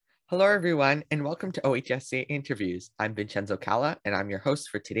Hello, everyone, and welcome to OHSCA Interviews. I'm Vincenzo Calla, and I'm your host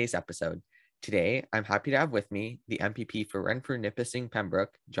for today's episode. Today, I'm happy to have with me the MPP for Renfrew Nipissing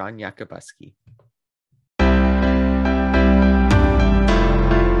Pembroke, John Yakabuski.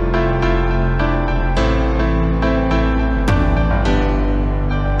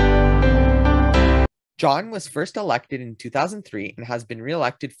 John was first elected in 2003 and has been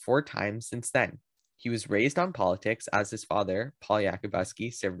re-elected 4 times since then. He was raised on politics as his father, Paul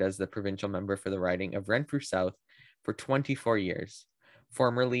Yakabuski, served as the provincial member for the riding of Renfrew South for 24 years.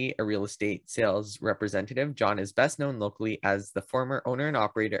 Formerly a real estate sales representative, John is best known locally as the former owner and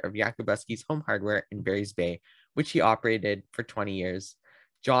operator of Yakabuski's Home Hardware in Barry's Bay, which he operated for 20 years.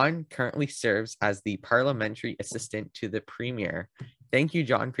 John currently serves as the parliamentary assistant to the Premier. Thank you,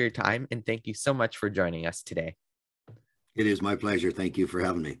 John, for your time, and thank you so much for joining us today. It is my pleasure. Thank you for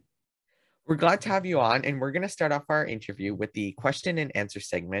having me. We're glad to have you on, and we're going to start off our interview with the question and answer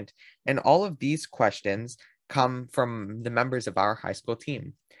segment. And all of these questions come from the members of our high school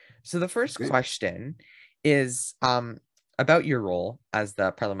team. So the first question is about your role as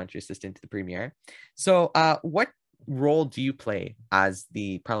the parliamentary assistant to the Premier. So what role do you play as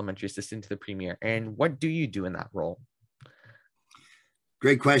the parliamentary assistant to the Premier, and what do you do in that role?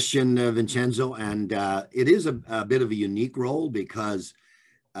 Great question, Vincenzo. And it is a bit of a unique role because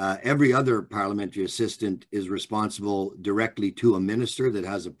every other parliamentary assistant is responsible directly to a minister that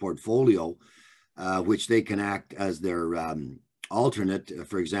has a portfolio, which they can act as their alternate,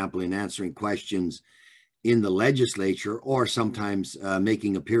 for example, in answering questions in the legislature or sometimes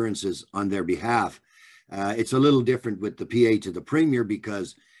making appearances on their behalf. It's a little different with the PA to the Premier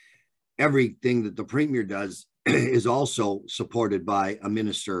because everything that the Premier does is also supported by a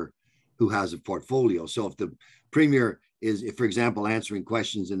minister who has a portfolio. So if the Premier is, if, for example, answering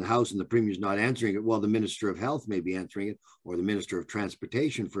questions in the House and the Premier is not answering it, well, the Minister of Health may be answering it, or the Minister of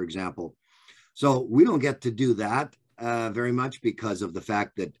Transportation, for example. So we don't get to do that very much because of the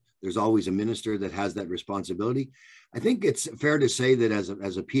fact that there's always a minister that has that responsibility. I think it's fair to say that as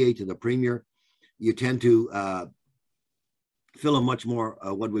a PA to the Premier, you tend to fill a much more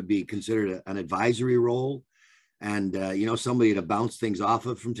what would be considered an advisory role, and somebody to bounce things off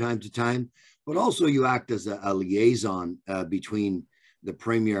of from time to time. But also you act as a liaison between the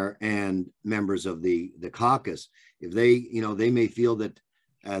Premier and members of the caucus. If they may feel that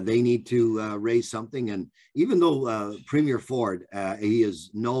they need to raise something, and even though Premier Ford, he is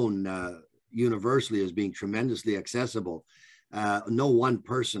known universally as being tremendously accessible, no one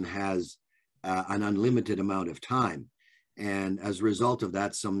person has an unlimited amount of time. And as a result of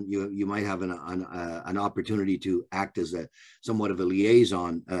that, you might have an opportunity to act as somewhat of a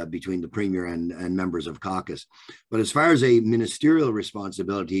liaison between the Premier and members of caucus. But as far as a ministerial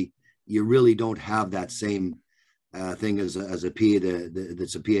responsibility, you really don't have that same thing as a PA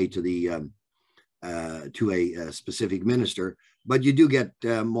that's a PA to a specific minister, but you do get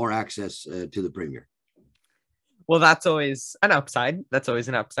more access to the Premier. Well, that's always an upside. That's always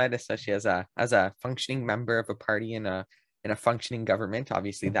an upside, especially as a functioning member of a party in a functioning government.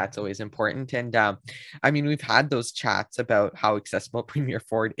 Obviously, that's always important. And I mean, we've had those chats about how accessible Premier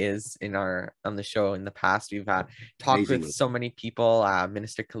Ford is on the show in the past. We've talked with so many people.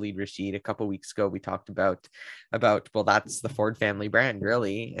 Minister Khalid Rashid, a couple of weeks ago, we talked about well, that's the Ford family brand,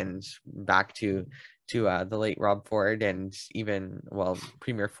 really, and back to the late Rob Ford, and even, well,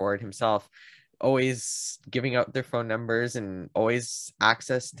 Premier Ford himself, always giving out their phone numbers and always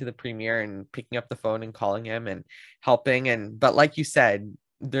access to the Premier and picking up the phone and calling him and helping. But like you said,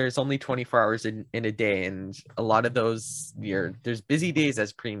 there's only 24 hours in a day, and a lot of those there's busy days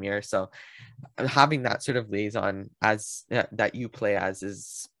as Premier. So having that sort of liaison as that you play as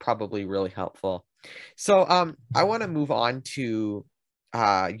is probably really helpful. So I want to move on to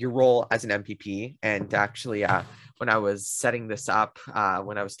your role as an MPP. And actually, when I was setting this up,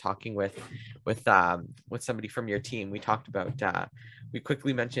 when I was talking with somebody from your team, we talked about, we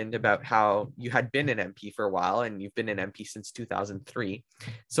quickly mentioned about how you had been an MP for a while, and you've been an MP since 2003.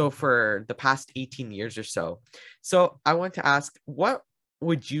 So for the past 18 years or so. So I want to ask, what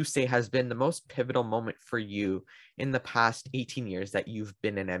would you say has been the most pivotal moment for you in the past 18 years that you've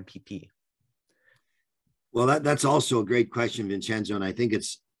been an MPP? Well, that's also a great question, Vincenzo, and I think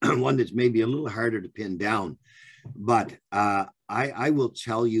it's one that's maybe a little harder to pin down. But I will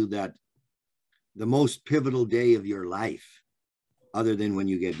tell you that the most pivotal day of your life, other than when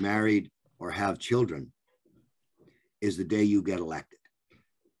you get married or have children, is the day you get elected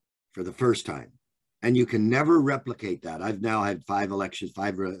for the first time. And you can never replicate that. I've now had 5 elections,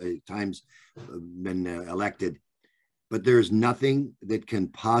 5 times been elected, but there's nothing that can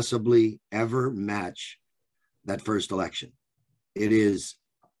possibly ever match that first election. It is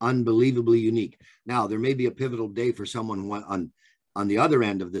unbelievably unique. Now, there may be a pivotal day for someone on the other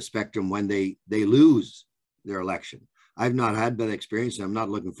end of the spectrum when they lose their election. I've not had that experience, and I'm not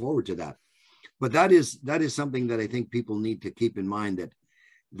looking forward to that. But that is something that I think people need to keep in mind,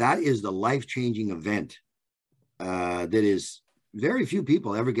 that is the life-changing event that is very few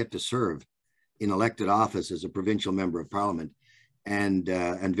people ever get to serve in elected office as a provincial member of parliament, and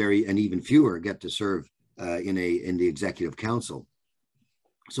even fewer get to serve in the executive council.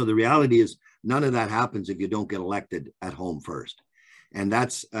 So the reality is none of that happens if you don't get elected at home first. And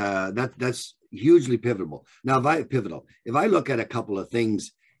that's hugely pivotal. Now, if I look at a couple of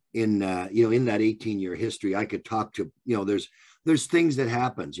things in that 18-year history, I could talk to, there's things that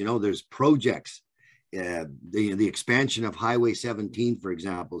happens, there's projects, the expansion of Highway 17, for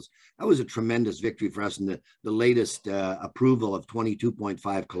example, that was a tremendous victory for us. And the latest approval of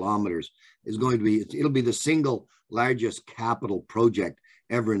 22.5 kilometers is going to be, it'll be the single largest capital project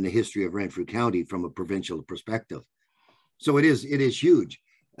ever in the history of Renfrew County from a provincial perspective. So it is huge.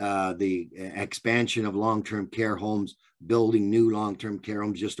 The expansion of long-term care homes, building new long-term care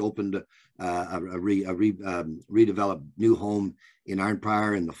homes, just opened a redeveloped new home in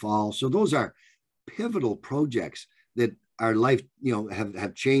Arnprior in the fall. So those are pivotal projects that our life,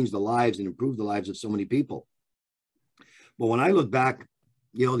 have changed the lives and improved the lives of so many people. But when I look back,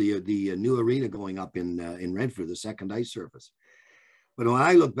 the new arena going up in Renfrew, the second ice surface. But when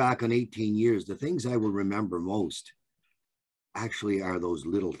I look back on 18 years, the things I will remember most actually are those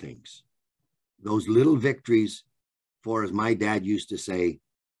little things, those little victories for, as my dad used to say,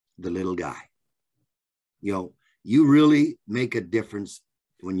 the little guy. You really make a difference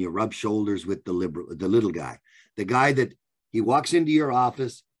when you rub shoulders with the little guy, the guy that he walks into your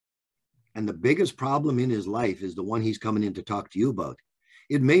office and the biggest problem in his life is the one he's coming in to talk to you about.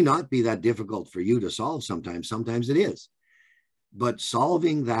 It may not be that difficult for you to solve sometimes it is, but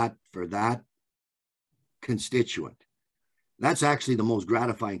solving that for that constituent, that's actually the most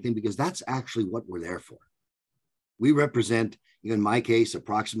gratifying thing, because that's actually what we're there for. We represent, in my case,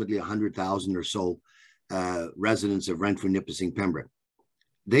 approximately 100,000 or so residents of Renfrew, Nipissing, Pembroke.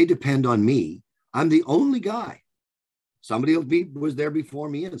 They depend on me. I'm the only guy. Somebody was there before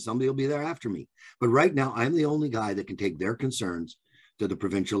me, and somebody will be there after me. But right now, I'm the only guy that can take their concerns to the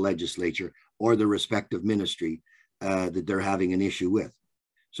provincial legislature or the respective ministry that they're having an issue with.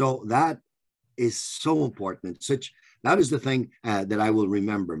 So that is so important. That is the thing that I will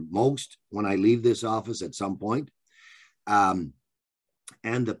remember most when I leave this office at some point. And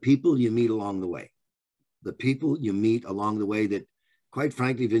the people you meet along the way. The people you meet along the way that, quite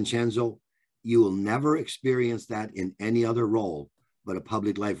frankly, Vincenzo, you will never experience that in any other role but a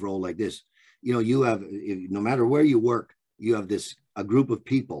public life role like this. You have, no matter where you work, you have a group of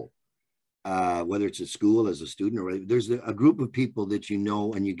people, whether it's at school as a student, or there's a group of people that you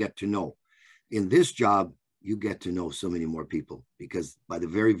know and you get to know. In this job, you get to know so many more people, because by the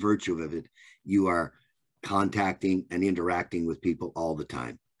very virtue of it, you are contacting and interacting with people all the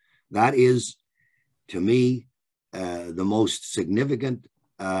time. That is, to me, the most significant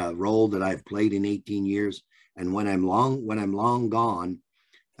role that I've played in 18 years. And when I'm long gone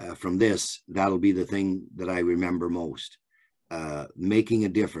from this, that'll be the thing that I remember most, making a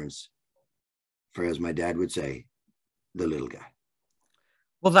difference for, as my dad would say, the little guy.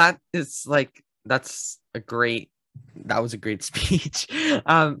 Well, that was a great speech.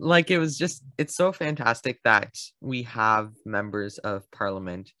 It's so fantastic that we have members of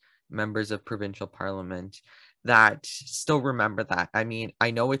parliament, members of provincial parliament that still remember that. I mean,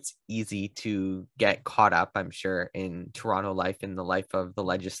 I know it's easy to get caught up, I'm sure, in Toronto life, in the life of the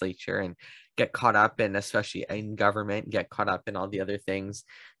legislature, and get caught up, and especially in government, get caught up in all the other things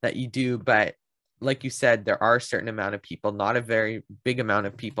that you do. But like you said, there are a certain amount of people, not a very big amount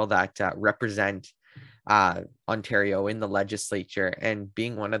of people, that represent Ontario in the legislature, and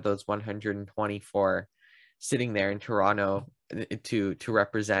being one of those 124 sitting there in Toronto to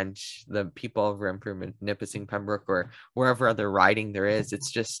represent the people of Renfrew, Nipissing, Pembroke, or wherever other riding there is.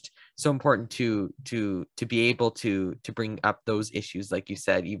 It's just so important to be able to bring up those issues, like you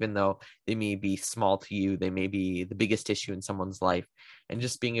said, even though they may be small to you, they may be the biggest issue in someone's life, and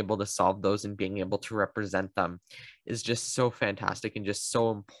just being able to solve those and being able to represent them is just so fantastic and just so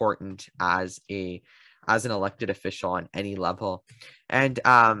important as an elected official on any level. And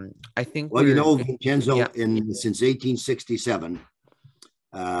I think, well, Vincenzo, since 1867,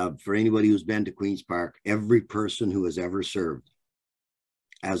 for anybody who's been to Queen's Park, every person who has ever served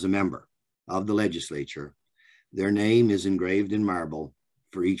as a member of the legislature, their name is engraved in marble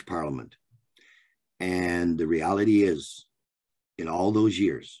for each parliament. And the reality is, in all those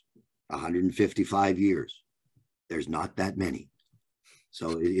years, 155 years, there's not that many.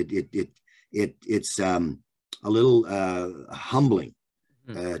 So it's a little humbling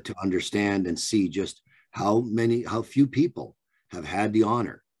to understand and see just how few people have had the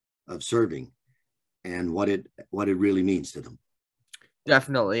honor of serving and what it really means to them.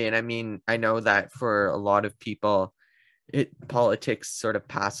 Definitely. And I mean, I know that for a lot of people, politics sort of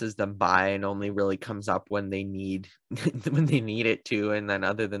passes them by and only really comes up when they need when they need it to, and then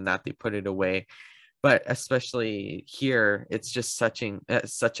other than that they put it away. But especially here, it's just such an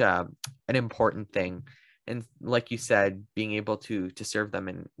important thing. And like you said, being able to serve them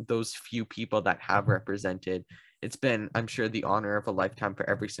and those few people that have represented, it's been, I'm sure, the honor of a lifetime for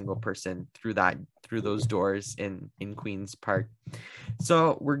every single person through those doors in Queen's Park.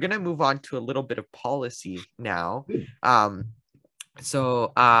 So we're gonna move on to a little bit of policy now. This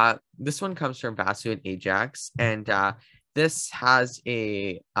one comes from Vasu and Ajax, and this has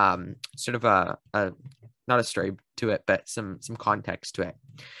a sort of a not a story to it, but some context to it.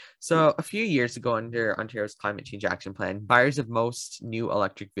 So a few years ago, under Ontario's Climate Change Action Plan, buyers of most new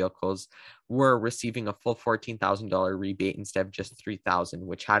electric vehicles were receiving a full $14,000 rebate instead of just $3,000,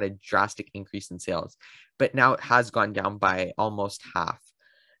 which had a drastic increase in sales. But now it has gone down by almost half.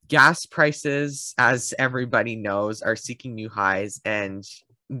 Gas prices, as everybody knows, are seeking new highs and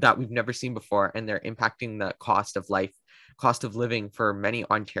that we've never seen before, and they're impacting the cost of living for many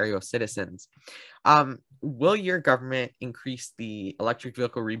Ontario citizens. Will your government increase the electric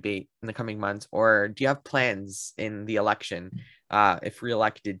vehicle rebate in the coming months, or do you have plans in the election, if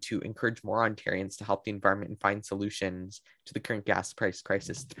re-elected, to encourage more Ontarians to help the environment and find solutions to the current gas price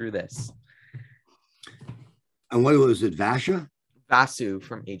crisis through this? And what was it, Vasha? Vasu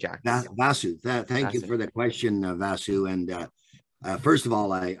from Ajax. Vasu, thank you for the question, Vasu. And first of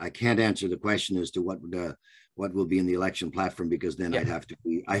all, I can't answer the question as to what will be in the election platform, because then I'd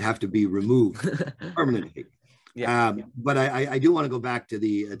have to be removed permanently. But I do want to go back to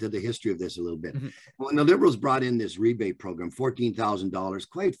the history of this a little bit. When the Liberals brought in this rebate program, $14,000,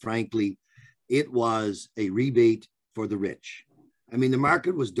 quite frankly, it was a rebate for the rich. I mean, the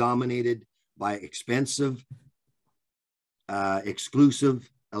market was dominated by expensive, exclusive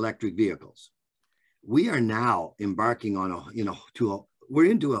electric vehicles. We are now embarking on we're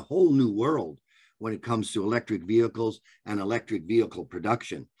into a whole new world when it comes to electric vehicles and electric vehicle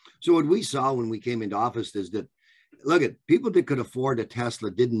production. So what we saw when we came into office is that, look, at people that could afford a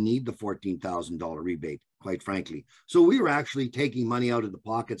Tesla didn't need the $14,000 rebate, quite frankly. So we were actually taking money out of the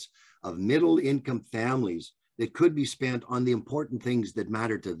pockets of middle income families that could be spent on the important things that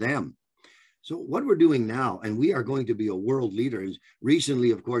matter to them. So what we're doing now, and we are going to be a world leader, is recently,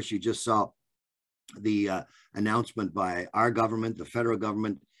 of course, you just saw the announcement by our government, the federal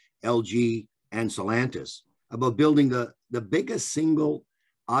government, LG, and Stellantis about building the biggest single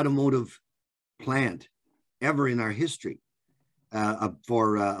automotive plant ever in our history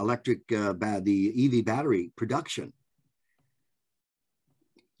for the EV battery production.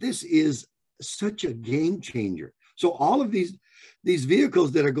 This is such a game changer. So all of these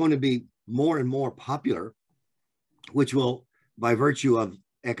vehicles that are going to be more and more popular, which will, by virtue of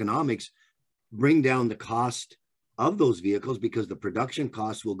economics, bring down the cost of those vehicles, because the production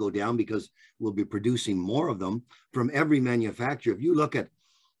costs will go down because we'll be producing more of them from every manufacturer. If you look at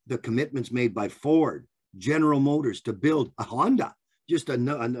the commitments made by Ford, General Motors to build a Honda, just a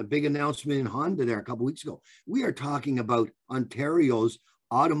big announcement in Honda there a couple of weeks ago. We are talking about Ontario's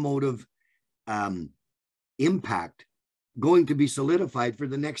automotive impact going to be solidified for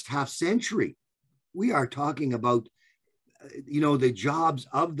the next half century. We are talking about, the jobs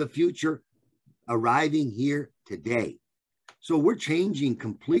of the future arriving here today. So we're changing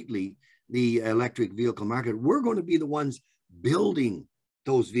completely the electric vehicle market. We're going to be the ones building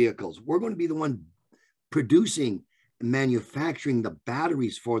those vehicles. We're going to be the one producing and manufacturing the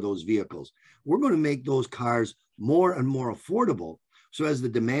batteries for those vehicles. We're going to make those cars more and more affordable. So as the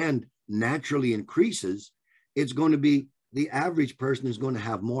demand naturally increases, it's going to be the average person is going to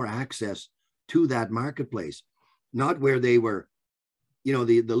have more access to that marketplace, not where they were,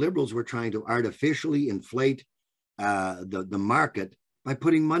 the Liberals were trying to artificially inflate the market by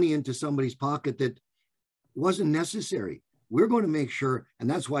putting money into somebody's pocket that wasn't necessary. We're going to make sure, and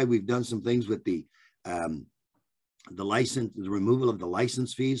that's why we've done some things with the removal of the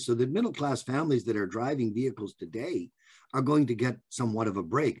license fees, so that middle-class families that are driving vehicles today are going to get somewhat of a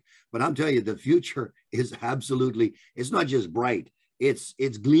break. But I'm telling you, the future is absolutely, it's not just bright, it's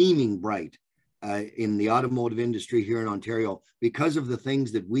gleaming bright in the automotive industry here in Ontario, because of the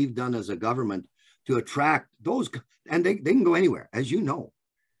things that we've done as a government to attract those, and they can go anywhere, as you know.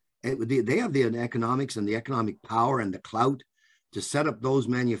 They have the economics and the economic power and the clout to set up those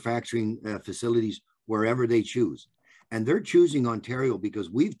manufacturing facilities wherever they choose. And they're choosing Ontario because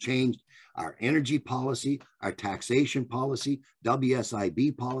we've changed our energy policy, our taxation policy,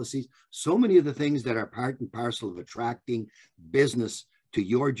 WSIB policies, so many of the things that are part and parcel of attracting business to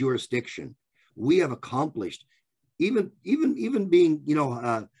your jurisdiction. We have accomplished, even being,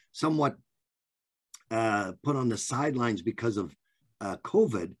 somewhat put on the sidelines because of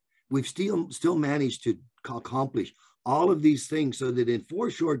COVID, we've still managed to accomplish all of these things, so that in 4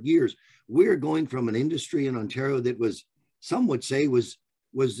 short years, we're going from an industry in Ontario that was, some would say, was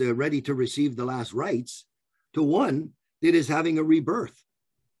ready to receive the last rites, to one that is having a rebirth.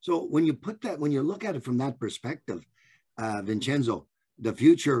 So when you look at it from that perspective, Vincenzo, the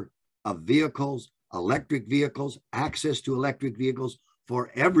future of vehicles, electric vehicles, access to electric vehicles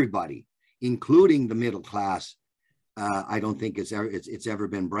for everybody, including the middle class, I don't think it's ever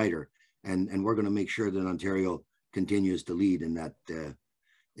been brighter. And we're going to make sure that Ontario continues to lead in that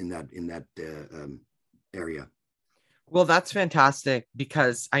area. Well, that's fantastic,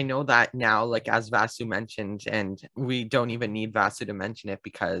 because I know that now, like as Vasu mentioned, and we don't even need Vasu to mention it,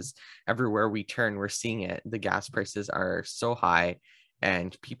 because everywhere we turn, we're seeing it. The gas prices are so high,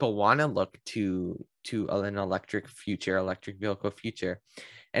 and people want to look to an electric vehicle future.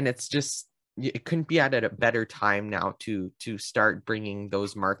 And it's just, it couldn't be at a better time now to start bringing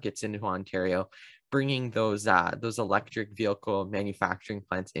those markets into Ontario, bringing those electric vehicle manufacturing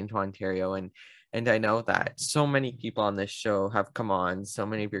plants into Ontario. And I know that so many people on this show have come on, so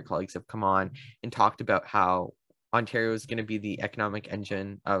many of your colleagues have come on and talked about how Ontario is going to be the economic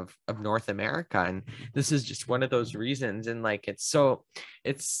engine of North America. And this is just one of those reasons. And like, it's so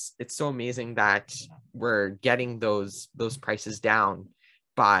amazing that we're getting those prices down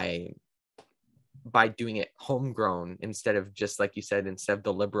by doing it homegrown, instead of just, like you said, instead of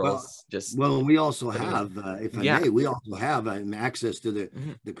the Liberals well, we also have, if I may, we also have access to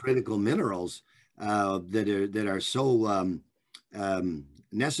the critical minerals that are so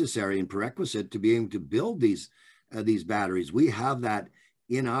necessary and prerequisite to be able to build these batteries. We have that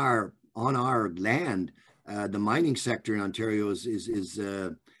on our land. The mining sector in Ontario is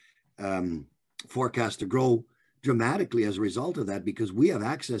forecast to grow dramatically as a result of that, because we have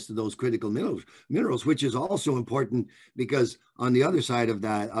access to those critical minerals, which is also important because on the other side of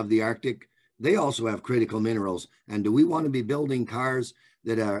the Arctic, they also have critical minerals. And do we want to be building cars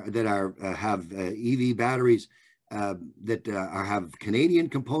that have EV batteries that have Canadian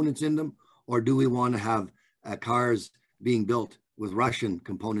components in them, or do we want to have cars being built with Russian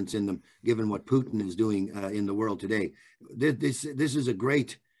components in them, given what Putin is doing in the world today? This is a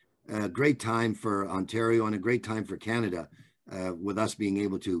great time for Ontario and a great time for Canada, with us being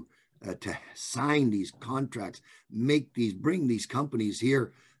able to sign these contracts, bring these companies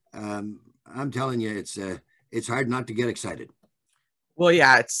here. I'm telling you, it's hard not to get excited. Well,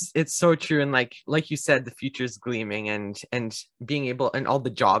 yeah, it's so true. And like you said, the future's gleaming, and being able, and all the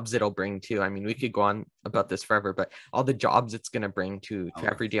jobs it'll bring too. I mean, we could go on about this forever, but all the jobs it's going to bring to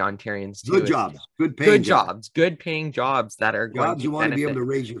everyday Ontarians too. Good jobs, good paying jobs that are going to you want to be able to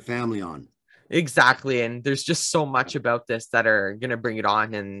raise your family on. Exactly. And there's just so much about this that are going to bring it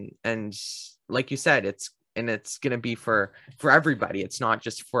on. And like you said, it's going to be for everybody. It's not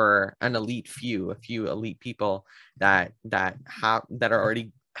just for a few elite people that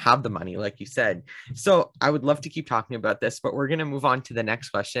already have the money, like you said. So I would love to keep talking about this, but we're going to move on to the next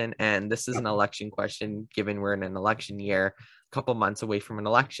question. And this is an election question, given we're in an election year, a couple months away from an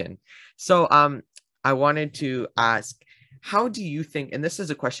election. So I wanted to ask, how do you think, and this is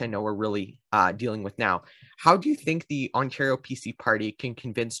a question I know we're really dealing with now, how do you think the Ontario PC Party can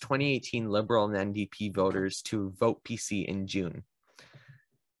convince 2018 Liberal and NDP voters to vote PC in June?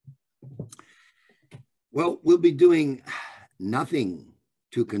 Well, we'll be doing nothing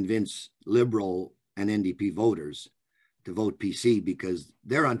to convince Liberal and NDP voters to vote PC, because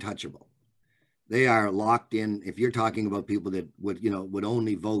they're untouchable. They are locked in. If you're talking about people that would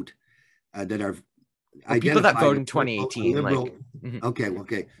only vote that are people that vote in 2018, liberal, okay.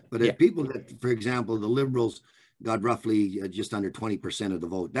 But if people that, for example, the Liberals got roughly just under 20% of the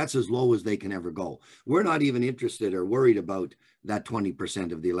vote, that's as low as they can ever go. We're not even interested or worried about that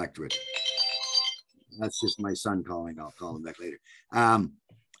 20% of the electorate. That's just my son calling. I'll call him back later.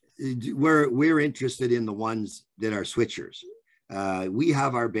 We're interested in the ones that are switchers. We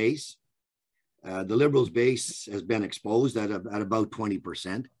have our base. The Liberals' base has been exposed at about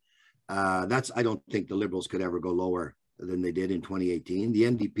 20%. I don't think the Liberals could ever go lower than they did in 2018. The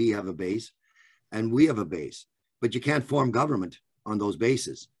NDP have a base, and we have a base, but you can't form government on those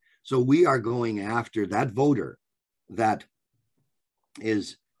bases. So we are going after that voter that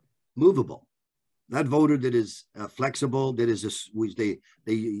is movable, that voter that is flexible, that is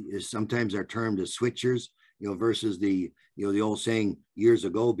they sometimes are termed as switchers. versus the old saying years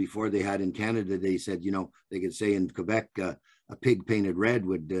ago, before they had in Canada, they said, they could say in Quebec, a pig painted red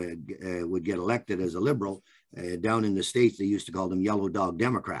would get elected as a Liberal. Down in the States, they used to call them yellow dog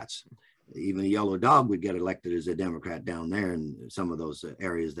Democrats. Even a yellow dog would get elected as a Democrat down there in some of those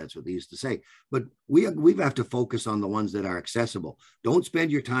areas. That's what they used to say. But we have to focus on the ones that are accessible. Don't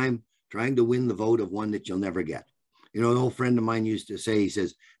spend your time trying to win the vote of one that you'll never get. An old friend of mine used to say, he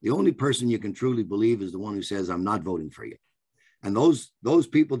says, the only person you can truly believe is the one who says, I'm not voting for you. And those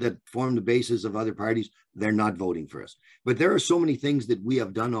people that form the basis of other parties, they're not voting for us. But there are so many things that we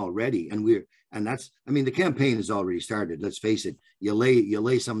have done already. And that's, the campaign has already started. Let's face it. You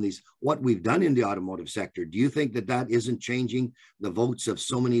lay some of these, what we've done in the automotive sector. Do you think that isn't changing the votes of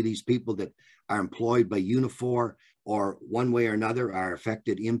so many of these people that are employed by Unifor, or one way or another are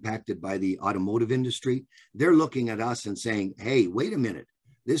impacted by the automotive industry? They're looking at us and saying, hey, wait a minute.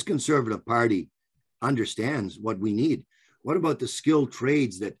 This Conservative Party understands what we need. What about the skilled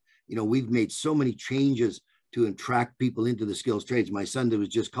trades that, we've made so many changes to attract people into the skilled trades? My son that was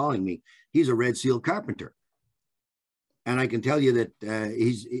just calling me, he's a Red Seal carpenter. And I can tell you that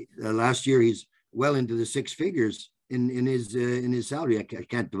he's last year, he's well into the six figures in his salary. I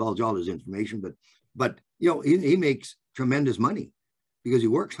can't divulge all his information, but he makes tremendous money because he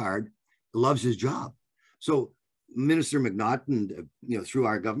works hard, loves his job. So Minister McNaughton, through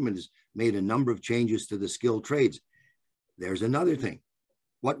our government, has made a number of changes to the skilled trades. There's another thing.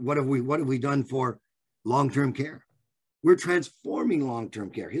 What have we done for long-term care? We're transforming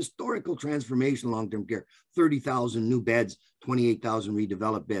long-term care, historical transformation, long-term care, 30,000 new beds, 28,000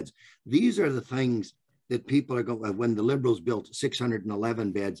 redeveloped beds. These are the things that people are going, when the Liberals built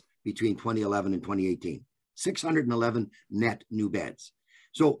 611 beds between 2011 and 2018, 611 net new beds.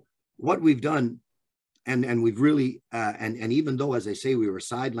 So what we've done, and we've really, and even though, as I say, we were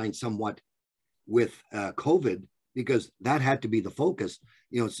sidelined somewhat with COVID, because that had to be the focus.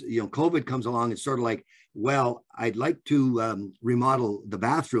 COVID comes along. It's sort of like, well, I'd like to remodel the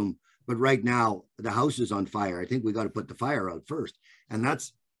bathroom, but right now the house is on fire. I think we got to put the fire out first. And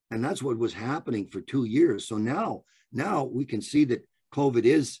that's what was happening for 2 years. So now we can see that COVID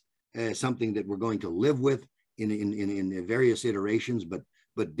is something that we're going to live with in various iterations,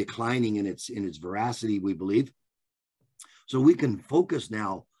 but declining in its veracity, we believe. So we can focus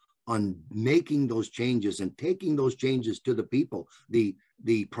now on making those changes and taking those changes to the people, the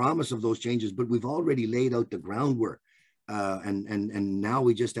promise of those changes, but we've already laid out the groundwork. And now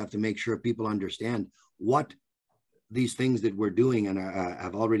we just have to make sure people understand what these things that we're doing and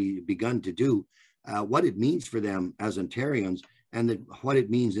have already begun to do, what it means for them as Ontarians, and what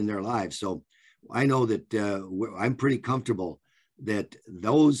it means in their lives. So I know that I'm pretty comfortable that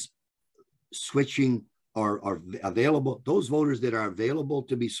those switching are available, those voters that are available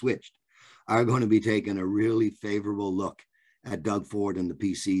to be switched are going to be taking a really favorable look at Doug Ford and the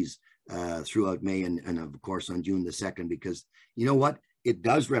PCs throughout May and of course on June the 2nd, because you know what? It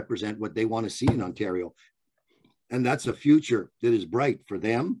does represent what they want to see in Ontario. And that's a future that is bright for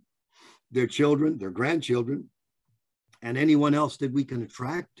them, their children, their grandchildren, and anyone else that we can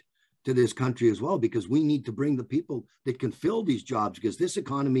attract to this country as well, because we need to bring the people that can fill these jobs, because this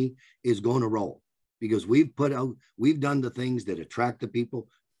economy is going to roll. Because we've done the things that attract the people,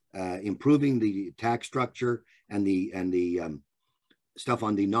 improving the tax structure and the stuff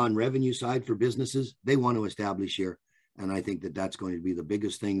on the non-revenue side for businesses they want to establish here. And I think that that's going to be the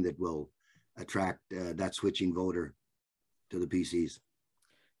biggest thing that will attract that switching voter to the PCs.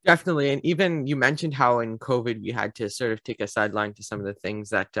 Definitely. And even you mentioned how in COVID, we had to sort of take a sideline to some of the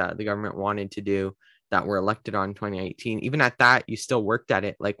things that the government wanted to do that were elected on 2018. Even at that, you still worked at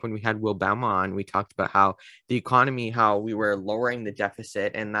it. Like when we had Will Bama on, we talked about how the economy, how we were lowering the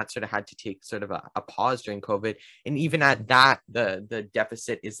deficit, and that sort of had to take sort of a pause during COVID. And even at that, the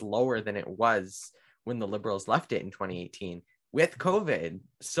deficit is lower than it was when the Liberals left it in 2018 with COVID.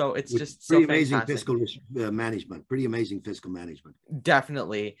 So it's just pretty so amazing fantastic. Fiscal management, pretty amazing fiscal management.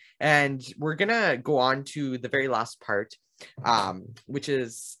 Definitely. And we're going to go on to the very last part, which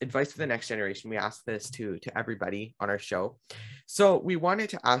is advice for the next generation. We ask this to everybody on our show. So we wanted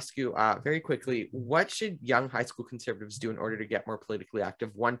to ask you very quickly, what should young high school conservatives do in order to get more politically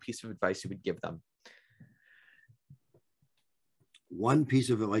active? One piece of advice you would give them. One piece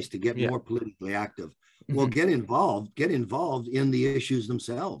of advice to get more politically active. Well, get involved in the issues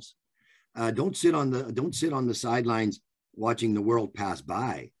themselves. Don't sit on the sidelines watching the world pass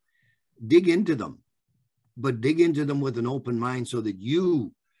by. Dig into them, but dig into them with an open mind so that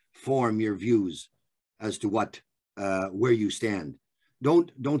you form your views as to what where you stand.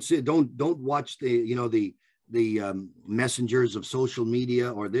 Don't watch the messengers of social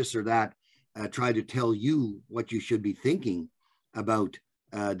media or this or that try to tell you what you should be thinking about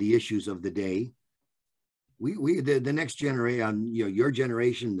the issues of the day. The next generation, your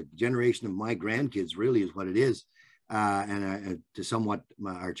generation, the generation of my grandkids, really is what it is, and to somewhat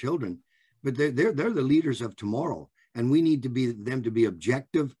our children. But they're the leaders of tomorrow, and we need them to be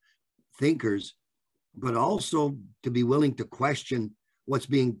objective thinkers, but also to be willing to question what's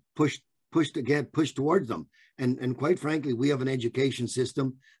being pushed towards them. And quite frankly, we have an education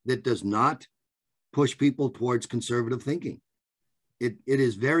system that does not push people towards conservative thinking. It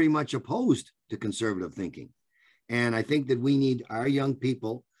is very much opposed to conservative thinking. And I think that we need our young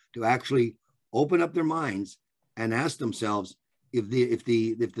people to actually open up their minds and ask themselves if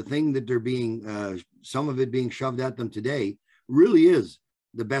the thing that they're being, some of it being shoved at them today, really is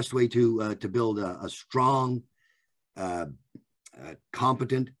the best way to build a strong,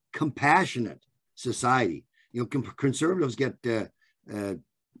 competent, compassionate society. Conservatives get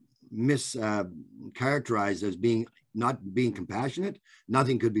mischaracterized as not being compassionate.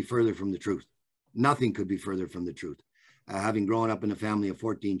 Nothing could be further from the truth. Nothing could be further from the truth. Having grown up in a family of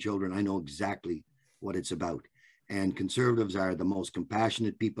 14 children, I know exactly what it's about. And conservatives are the most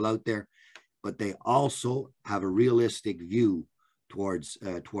compassionate people out there, but they also have a realistic view toward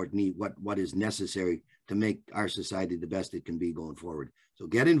what is necessary to make our society the best it can be going forward. So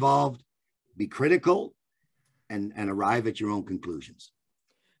get involved, be critical, and arrive at your own conclusions.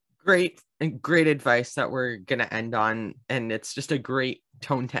 Great advice that we're going to end on. And it's just a great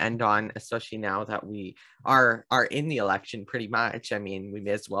tone to end on, especially now that we are in the election pretty much. I mean, we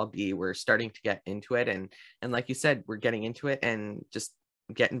may as well be. We're starting to get into it. And like you said, we're getting into it, and just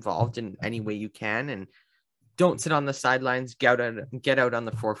get involved in any way you can. And don't sit on the sidelines, get out on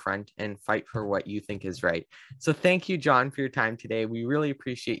the forefront and fight for what you think is right. So thank you, John, for your time today. We really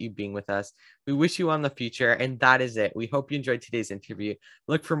appreciate you being with us. We wish you on the future. And that is it. We hope you enjoyed today's interview.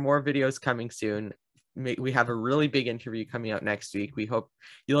 Look for more videos coming soon. We have a really big interview coming out next week. We hope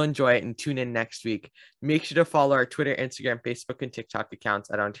you'll enjoy it and tune in next week. Make sure to follow our Twitter, Instagram, Facebook, and TikTok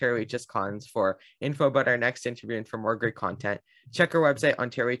accounts at Ontario HS Cons for info about our next interview and for more great content. Check our website,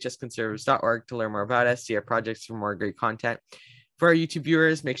 ontariohsconservatives.org, to learn more about us, see our projects for more great content. For our YouTube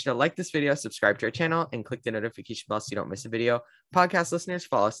viewers, make sure to like this video, subscribe to our channel, and click the notification bell so you don't miss a video. Podcast listeners,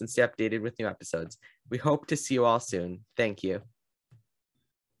 follow us and stay updated with new episodes. We hope to see you all soon. Thank you.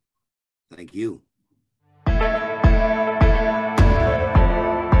 Thank you.